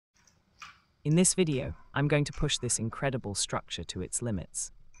In this video, I'm going to push this incredible structure to its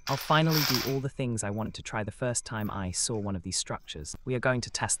limits. I'll finally do all the things I wanted to try the first time I saw one of these structures. We are going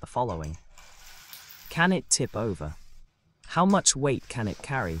to test the following. Can it tip over? How much weight can it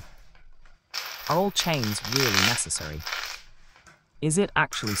carry? Are all chains really necessary? Is it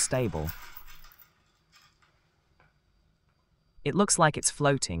actually stable? It looks like it's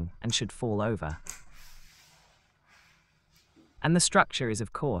floating and should fall over. And the structure is,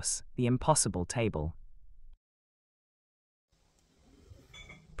 of course, the impossible table.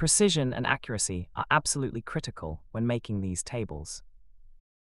 Precision and accuracy are absolutely critical when making these tables,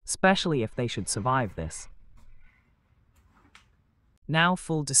 especially if they should survive this. Now,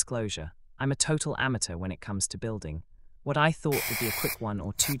 full disclosure, I'm a total amateur when it comes to building. What I thought would be a quick 1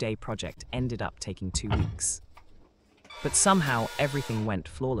 or 2 day project ended up taking 2 weeks. But somehow everything went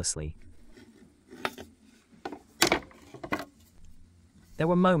flawlessly. There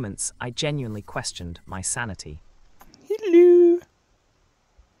were moments I genuinely questioned my sanity. Hello.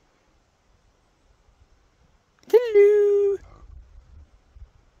 Hello.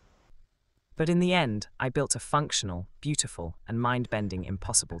 But in the end, I built a functional, beautiful, and mind-bending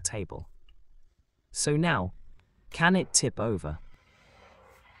impossible table. So now, can it tip over?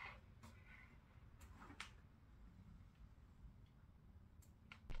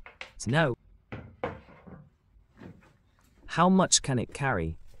 No. How much can it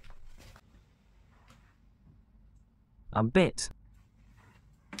carry? A bit.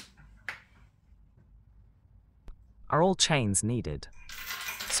 Are all chains needed?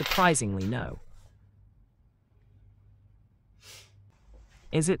 Surprisingly, no.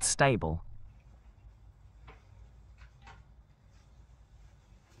 Is it stable?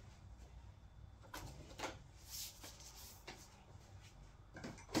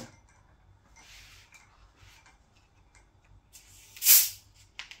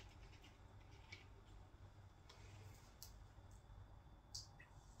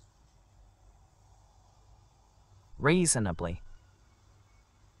 Reasonably.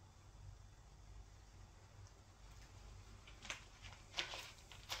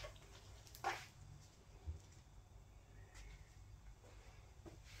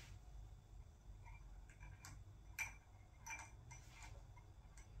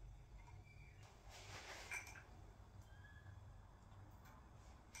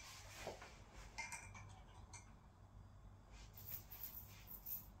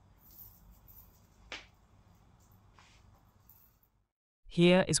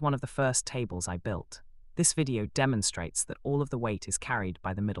 Here is one of the first tables I built. This video demonstrates that all of the weight is carried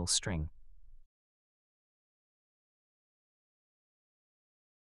by the middle string.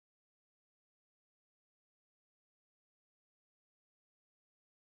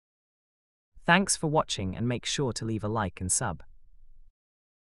 Thanks for watching, and make sure to leave a like and sub.